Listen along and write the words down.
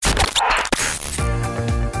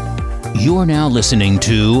You're now listening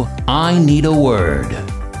to I Need a Word,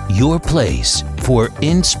 your place for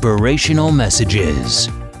inspirational messages.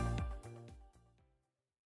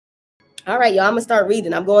 All right, y'all, I'm going to start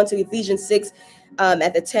reading. I'm going to Ephesians 6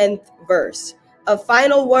 at the 10th verse. A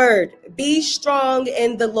final word, be strong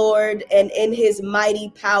in the Lord and in his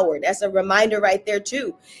mighty power. That's a reminder right there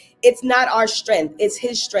too. It's not our strength, it's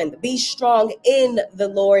his strength. Be strong in the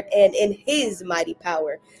Lord and in his mighty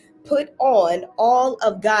power. Put on all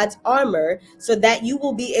of God's armor so that you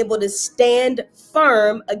will be able to stand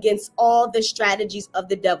firm against all the strategies of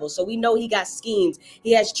the devil. So we know he got schemes,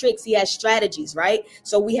 he has tricks, he has strategies, right?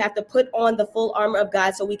 So we have to put on the full armor of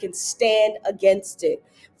God so we can stand against it.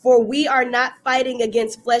 For we are not fighting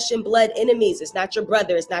against flesh and blood enemies. It's not your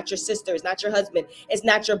brother, it's not your sister, it's not your husband, it's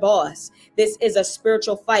not your boss. This is a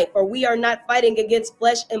spiritual fight. For we are not fighting against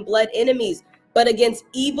flesh and blood enemies, but against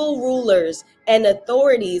evil rulers and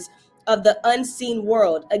authorities of the unseen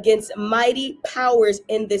world, against mighty powers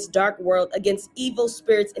in this dark world, against evil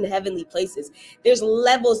spirits in heavenly places. There's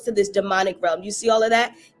levels to this demonic realm. You see all of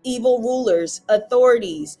that? Evil rulers,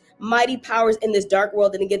 authorities, mighty powers in this dark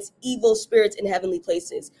world, and against evil spirits in heavenly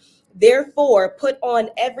places. Therefore, put on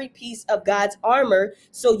every piece of God's armor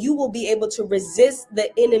so you will be able to resist the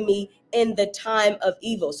enemy in the time of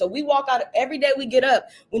evil. So we walk out every day we get up,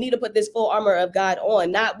 we need to put this full armor of God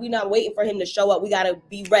on. We're not waiting for him to show up. We got to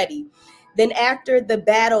be ready. Then after the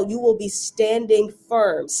battle, you will be standing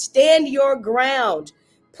firm. Stand your ground,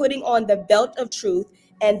 putting on the belt of truth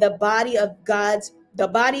and the body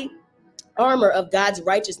armor of God's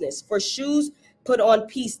righteousness. For shoes, put on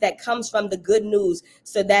peace that comes from the good news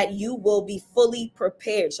so that you will be fully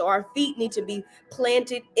prepared. So our feet need to be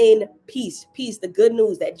planted in peace, the good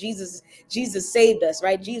news that Jesus saved us,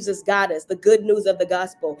 right? Jesus got us, the good news of the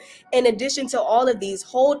gospel. In addition to all of these,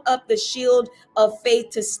 hold up the shield of faith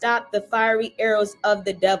to stop the fiery arrows of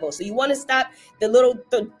the devil. So you want to stop the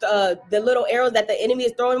little arrows that the enemy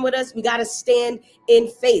is throwing with us. We got to stand in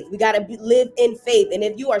faith. We got to live in faith. And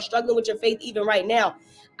if you are struggling with your faith even right now,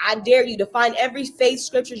 I dare you to find every faith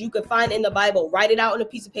scriptures you could find in the Bible, write it out on a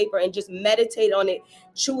piece of paper and just meditate on it,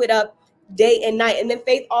 chew it up day and night. And then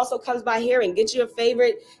faith also comes by hearing. Get your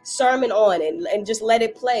favorite sermon on and just let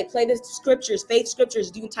it play. Play the scriptures, faith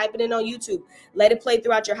scriptures. You can type it in on YouTube. Let it play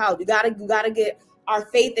throughout your house. We gotta get our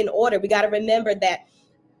faith in order. We gotta remember that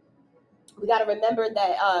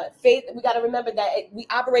faith. We got to remember that we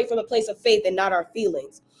operate from a place of faith and not our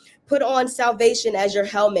feelings. Put on salvation as your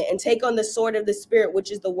helmet and take on the sword of the Spirit, which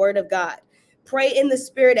is the word of God. Pray in the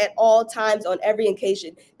Spirit at all times on every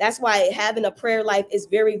occasion. That's why having a prayer life is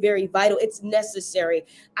very, very vital. It's necessary.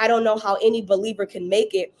 I don't know how any believer can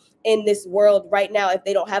make it in this world right now if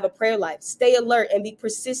they don't have a prayer life. Stay alert and be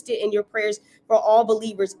persistent in your prayers for all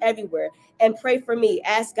believers everywhere. And pray for me.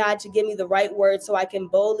 Ask God to give me the right words so I can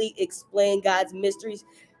boldly explain God's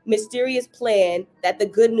mysterious plan that the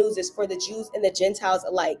good news is for the Jews and the Gentiles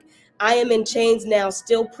alike. I am in chains now,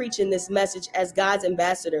 still preaching this message as God's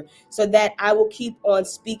ambassador, so that I will keep on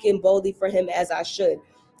speaking boldly for him as I should.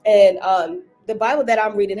 And the Bible that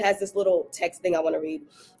I'm reading has this little text thing I want to read.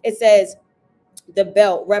 It says, the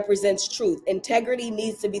belt represents truth. Integrity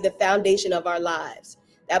needs to be the foundation of our lives.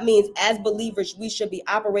 That means as believers, we should be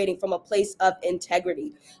operating from a place of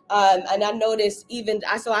integrity. And I noticed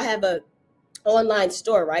I have a online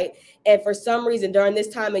store, right? And for some reason, during this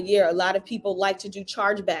time of year, a lot of people like to do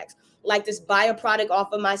chargebacks, like just buy a product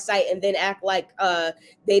off of my site and then act like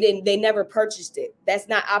they never purchased it. That's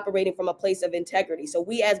not operating from a place of integrity. So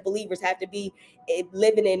we as believers have to be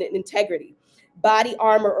living in integrity. Body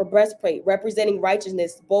armor or breastplate representing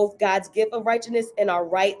righteousness, both God's gift of righteousness and our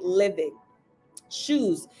right living.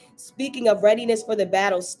 Shoes, speaking of readiness for the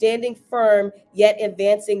battle, standing firm yet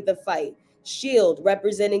advancing the fight. Shield,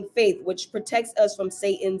 representing faith, which protects us from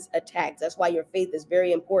Satan's attacks. That's why your faith is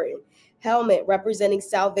very important. Helmet, representing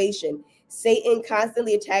salvation. Satan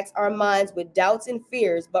constantly attacks our minds with doubts and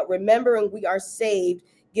fears, but remembering we are saved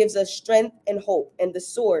gives us strength and hope. And the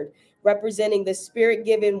sword, representing the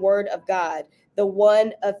spirit-given word of God, the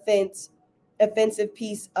one offensive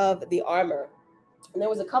piece of the armor. And there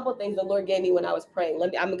was a couple of things the Lord gave me when I was praying.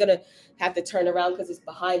 I'm going to have to turn around because it's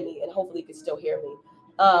behind me and hopefully you can still hear me.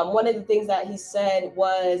 One of the things that he said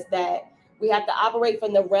was that we have to operate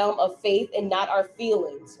from the realm of faith and not our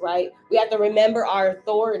feelings, right? We have to remember our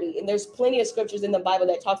authority. And there's plenty of scriptures in the Bible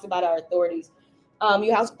that talks about our authorities.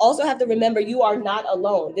 You also have to remember you are not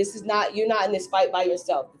alone. You're not in this fight by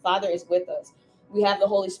yourself. The Father is with us. We have the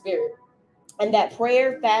Holy Spirit. And that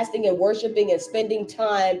prayer, fasting, and worshiping and spending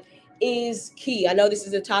time is key. I know this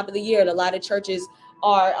is the top of the year and a lot of churches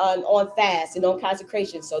are on fast and on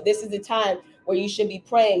consecration. So this is the time where you should be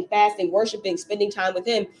praying, fasting, worshiping, spending time with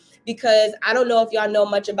him. Because I don't know if y'all know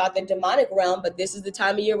much about the demonic realm, but this is the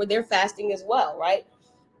time of year where they're fasting as well, right?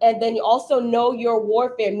 And then you also know your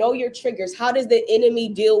warfare, know your triggers. How does the enemy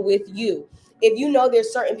deal with you? If you know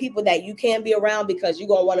there's certain people that you can't be around because you're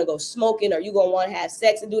going to want to go smoking or you're going to want to have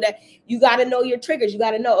sex and do that, you got to know your triggers. You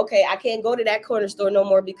got to know, okay, I can't go to that corner store no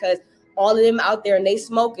more because all of them out there and they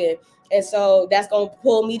smoking. And so that's going to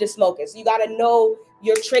pull me to smoking. So you got to know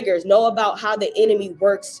your triggers, know about how the enemy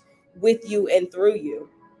works with you and through you.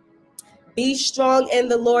 Be strong in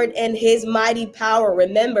the Lord and his mighty power.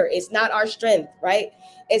 Remember, it's not our strength, right?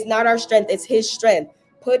 It's not our strength, it's his strength.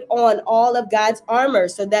 Put on all of God's armor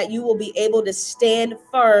so that you will be able to stand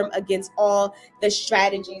firm against all the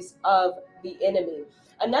strategies of the enemy.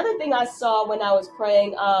 Another thing I saw when I was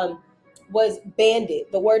praying was bandit,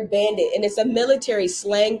 the word bandit, and it's a military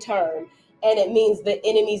slang term, and it means the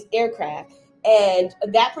enemy's aircraft. And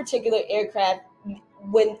that particular aircraft,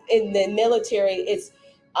 when in the military, it's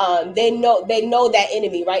they know that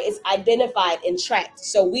enemy, right? It's identified and tracked,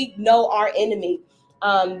 so we know our enemy.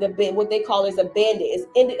 What they call is a bandit is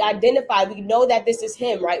identified. We know that this is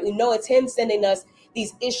him, right? We know it's him sending us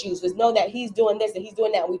these issues. We know that he's doing this and he's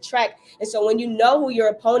doing that. We track, and so when you know who your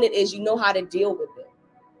opponent is, you know how to deal with it.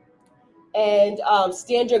 And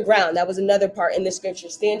stand your ground. That was another part in the scripture.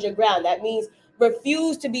 Stand your ground. That means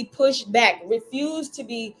refuse to be pushed back. Refuse to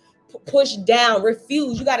be pushed down.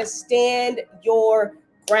 Refuse. You got to stand your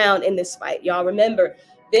ground in this fight. Y'all remember,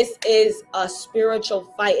 this is a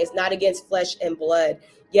spiritual fight. It's not against flesh and blood.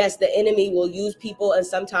 Yes, the enemy will use people, and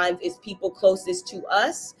sometimes it's people closest to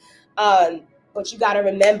us. But you got to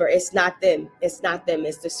remember, it's not them. It's not them.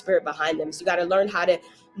 It's the spirit behind them. So you got to learn how to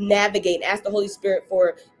navigate and ask the Holy Spirit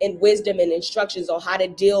for wisdom and instructions on how to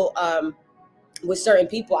deal with certain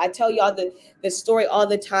people. I tell y'all the story all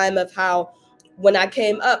the time of how when I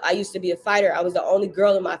came up, I used to be a fighter. I was the only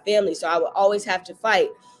girl in my family, so I would always have to fight.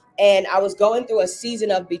 And I was going through a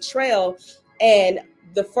season of betrayal, and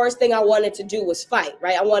the first thing I wanted to do was fight,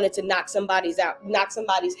 right? I wanted to knock somebody's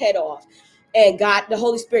head off. And God, the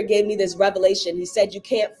Holy Spirit gave me this revelation. He said, you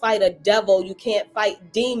can't fight a devil. You can't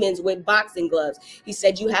fight demons with boxing gloves. He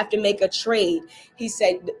said, you have to make a trade. He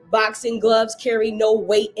said, boxing gloves carry no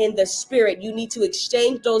weight in the spirit. You need to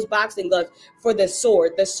exchange those boxing gloves for the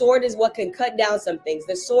sword. The sword is what can cut down some things.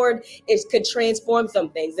 The sword could transform some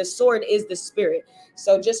things. The sword is the spirit.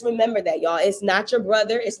 So just remember that, y'all. It's not your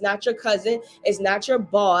brother. It's not your cousin. It's not your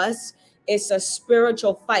boss. It's a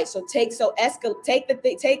spiritual fight. So take the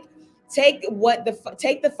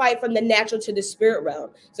fight from the natural to the spirit realm.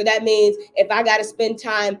 So that means if I got to spend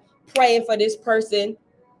time praying for this person,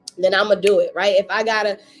 then I'm gonna do it, right? If I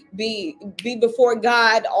gotta be before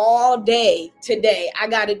God all day today,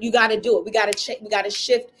 you gotta do it. We gotta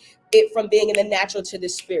shift it from being in the natural to the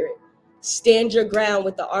spirit. Stand your ground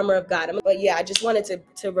with the armor of God. But yeah, I just wanted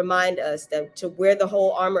to remind us that to wear the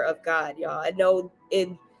whole armor of God, y'all. I know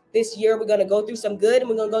in this year we're gonna go through some good and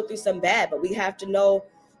we're gonna go through some bad, but we have to know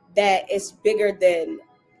that it's bigger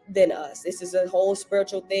than us. This is a whole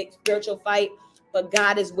spiritual fight, but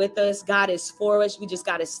God is with us. God is for us. We just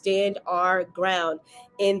got to stand our ground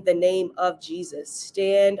in the name of Jesus.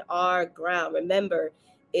 Stand our ground. Remember,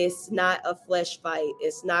 it's not a flesh fight.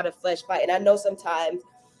 It's not a flesh fight. And I know sometimes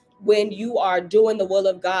when you are doing the will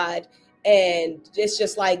of God and it's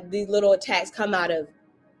just like these little attacks come out of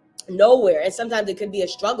nowhere, and sometimes it could be a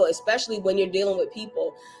struggle, especially when you're dealing with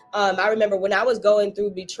people. I remember when I was going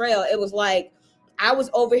through betrayal, it was like I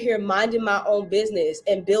was over here minding my own business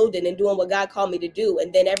and building and doing what God called me to do,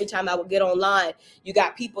 and then every time I would get online, you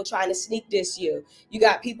got people trying to sneak diss you. You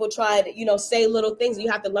got people trying to say little things.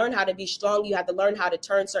 You have to learn how to be strong. You have to learn how to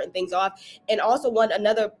turn certain things off. And also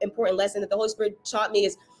another important lesson that the Holy Spirit taught me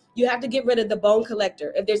is you have to get rid of the bone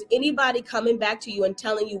collector. If there's anybody coming back to you and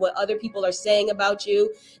telling you what other people are saying about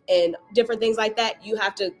you and different things like that, you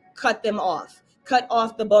have to cut them off. Cut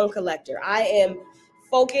off the bone collector. I am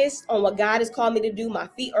focused on what God has called me to do. My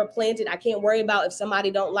feet are planted. I can't worry about if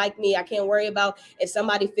somebody don't like me. I can't worry about if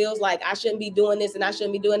somebody feels like I shouldn't be doing this and I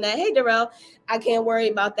shouldn't be doing that. Hey, Darrell, I can't worry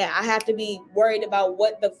about that. I have to be worried about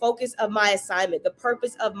what the focus of my assignment, the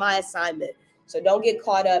purpose of my assignment. So don't get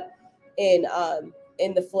caught up in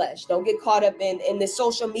the flesh. Don't get caught up in the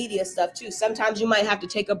social media stuff too. Sometimes you might have to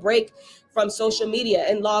take a break from social media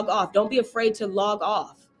and log off. Don't be afraid to log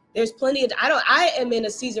off. There's plenty of, I am in a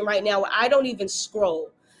season right now where I don't even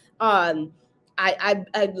scroll. I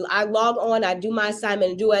log on, I do my assignment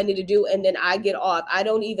and do what I need to do, and then I get off. I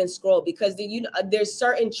don't even scroll because there's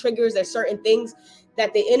certain triggers, there's certain things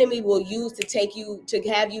that the enemy will use to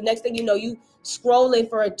have you. Next thing you know, you scrolling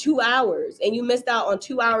for 2 hours and you missed out on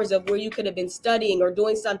 2 hours of where you could have been studying or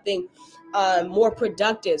doing something more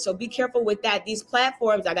productive. So be careful with that. These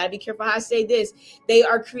platforms, I got to be careful how I say this. They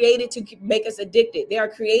are created to make us addicted. They are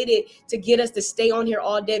created to get us to stay on here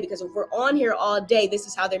all day, because if we're on here all day, this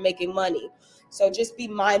is how they're making money. So just be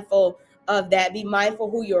mindful of that. Be mindful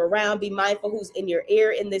who you're around. Be mindful who's in your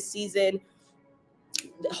ear in this season.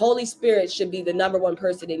 The Holy Spirit should be the number one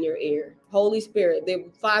person in your ear. Holy Spirit,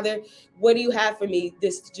 Father, what do you have for me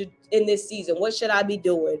in this season? What should I be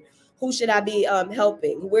doing? Who should I be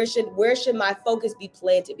helping? Where should my focus be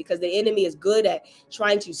planted? Because the enemy is good at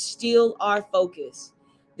trying to steal our focus.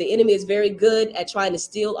 The enemy is very good at trying to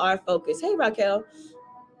steal our focus. Hey, Raquel.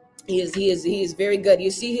 He is very good.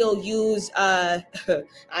 You see, he'll use I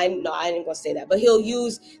ain't gonna say that, but he'll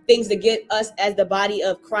use things to get us as the body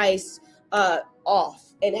of Christ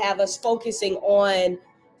off and have us focusing on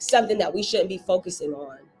something that we shouldn't be focusing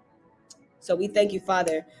on. So we thank you,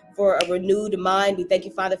 Father, for a renewed mind. We thank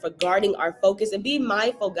you, Father, for guarding our focus. And be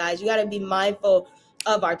mindful, guys. You got to be mindful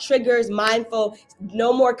of our triggers, mindful,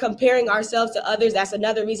 no more comparing ourselves to others. That's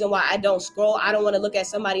another reason why I don't scroll. I don't want to look at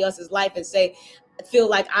somebody else's life and feel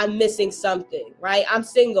like I'm missing something, right? I'm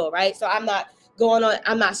single, right? So I'm not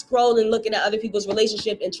scrolling, looking at other people's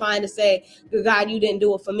relationship and trying to say, God, you didn't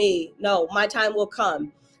do it for me. No, my time will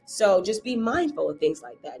come. So just be mindful of things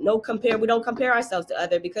like that. We don't compare ourselves to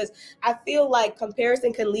others, because I feel like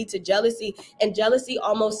comparison can lead to jealousy, and jealousy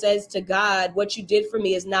almost says to God, what you did for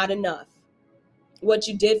me is not enough. What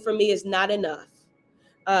you did for me is not enough.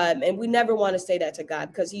 And we never want to say that to God,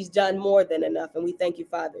 because he's done more than enough. And we thank you,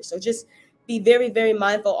 Father. So just be very, very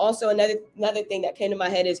mindful. Also, another thing that came to my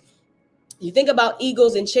head is, you think about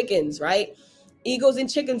eagles and chickens, right? Eagles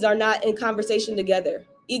and chickens are not in conversation together.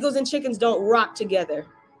 Eagles and chickens don't rock together,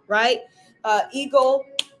 right? Eagle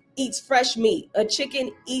eats fresh meat. A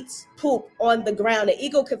chicken eats poop on the ground. An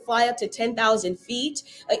eagle could fly up to 10,000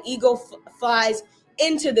 feet. An eagle flies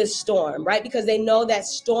into the storm, right? Because they know that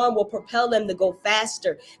storm will propel them to go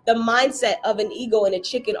faster. The mindset of an eagle and a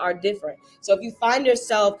chicken are different. So if you find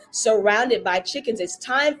yourself surrounded by chickens, it's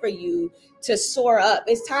time for you to soar up.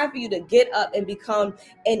 It's time for you to get up and become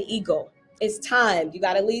an eagle. It's time. You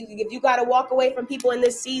got to leave. If you got to walk away from people in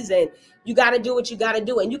this season, you got to do what you got to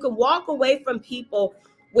do. And you can walk away from people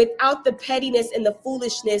without the pettiness and the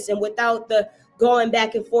foolishness, and without the going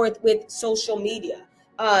back and forth with social media.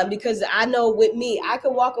 Because I know with me, I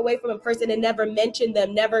can walk away from a person and never mention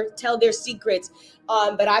them, never tell their secrets.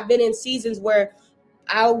 But I've been in seasons where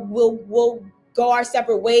I will go our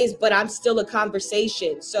separate ways, but I'm still a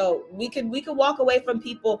conversation. So we could walk away from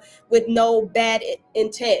people with no bad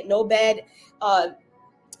intent, no bad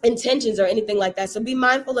intentions or anything like that. So be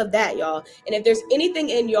mindful of that, y'all. And if there's anything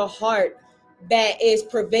in your heart that is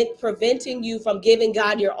preventing you from giving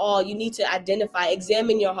God your all, you need to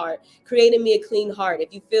examine your heart, creating me a clean heart.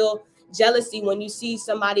 If you feel jealousy when you see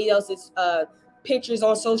somebody else's pictures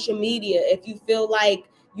on social media, if you feel like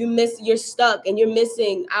you're stuck and you're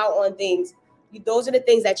missing out on things, those are the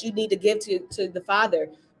things that you need to give to the Father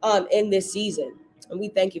in this season. And we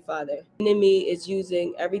thank you, Father. The enemy is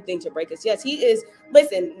using everything to break us. Yes, he is.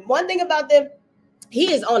 Listen, one thing about them,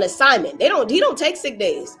 he is on assignment. He don't take sick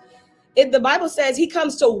days. The Bible says he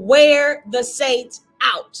comes to wear the saints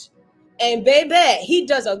out. And baby, he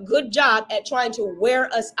does a good job at trying to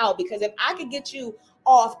wear us out. Because if I could get you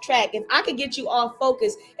off track, if I could get you off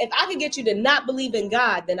focus, if I could get you to not believe in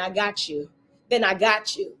God, then I got you.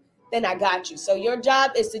 So your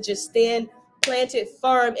job is to just stand planted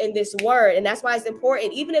firm in this word. And that's why it's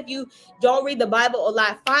important. Even if you don't read the Bible a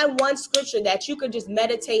lot, find one scripture that you could just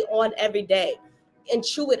meditate on every day and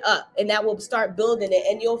chew it up. And that will start building it.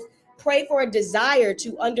 And you'll pray for a desire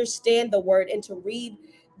to understand the word and to read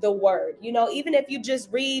the word. Even if you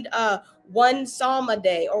just read one psalm a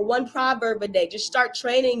day or one proverb a day, just start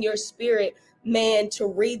training your spirit, man, to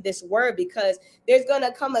read this word, because there's going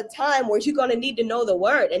to come a time where you're going to need to know the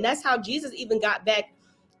word. And that's how Jesus even got back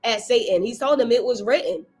at Satan. He told him it was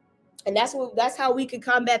written. And that's how we could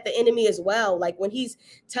combat the enemy as well. Like when he's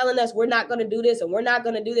telling us we're not going to do this and we're not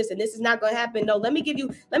going to do this and this is not going to happen. No, let me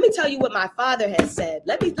tell you what my Father has said.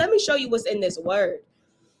 Let me show you what's in this word.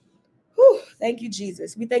 Whew, thank you,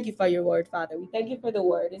 Jesus. We thank you for your word, Father. We thank you for the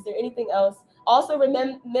word. Is there anything else? Also,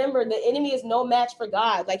 remember, the enemy is no match for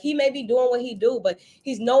God. Like he may be doing what he do, but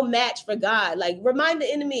he's no match for God. Like remind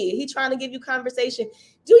the enemy, he's trying to give you conversation.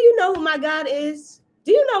 Do you know who my God is?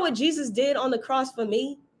 Do you know what Jesus did on the cross for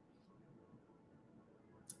me?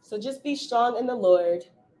 So just be strong in the Lord.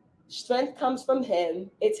 Strength comes from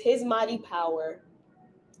him. It's his mighty power.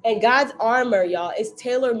 And God's armor, y'all, is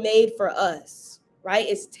tailor-made for us, right?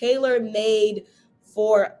 It's tailor-made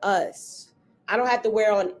for us. I don't have to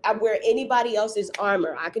wear anybody else's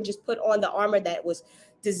armor. I can just put on the armor that was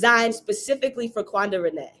designed specifically for Quanda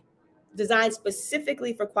Renee. Designed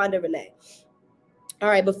specifically for Quanda Renee. All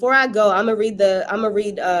right, before I go, I'm gonna read the armor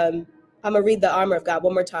of God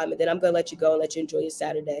one more time, and then I'm gonna let you go and let you enjoy your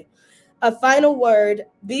Saturday. A final word: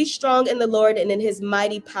 be strong in the Lord and in his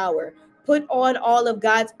mighty power. Put on all of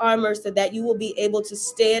God's armor so that you will be able to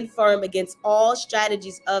stand firm against all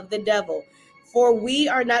strategies of the devil. For we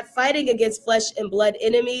are not fighting against flesh and blood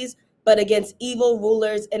enemies, but against evil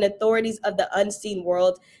rulers and authorities of the unseen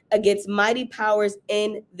world, against mighty powers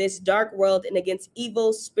in this dark world, and against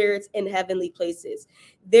evil spirits in heavenly places.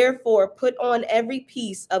 Therefore, put on every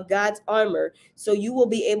piece of God's armor so you will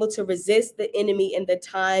be able to resist the enemy in the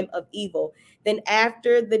time of evil. Then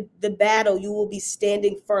after the battle, you will be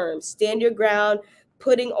standing firm. Stand your ground,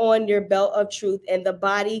 putting on your belt of truth and the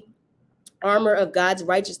body armor of God's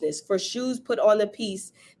righteousness. For shoes, put on the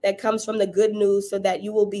peace that comes from the good news so that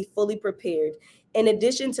you will be fully prepared. In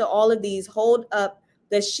addition to all of these, hold up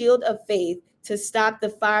the shield of faith to stop the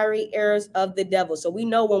fiery arrows of the devil. So we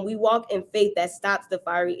know when we walk in faith, that stops the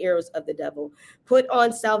fiery arrows of the devil. Put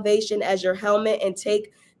on salvation as your helmet and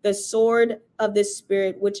take the sword of the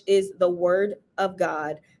Spirit, which is the word of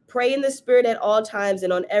God. Pray in the Spirit at all times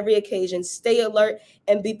and on every occasion. Stay alert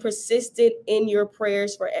and be persistent in your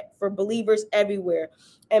prayers for believers everywhere.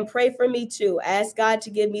 And pray for me too. Ask God to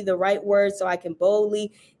give me the right words so I can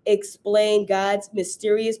boldly explain God's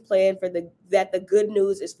mysterious plan that the good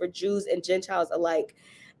news is for Jews and Gentiles alike.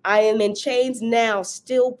 I am in chains now,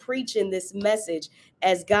 still preaching this message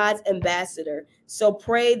as God's ambassador. So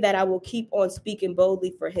pray that I will keep on speaking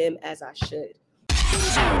boldly for him as I should.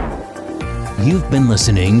 You've been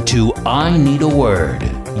listening to I Need a Word,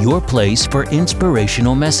 your place for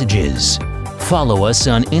inspirational messages. Follow us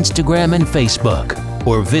on Instagram and Facebook,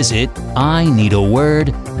 or visit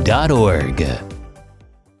ineedaword.org.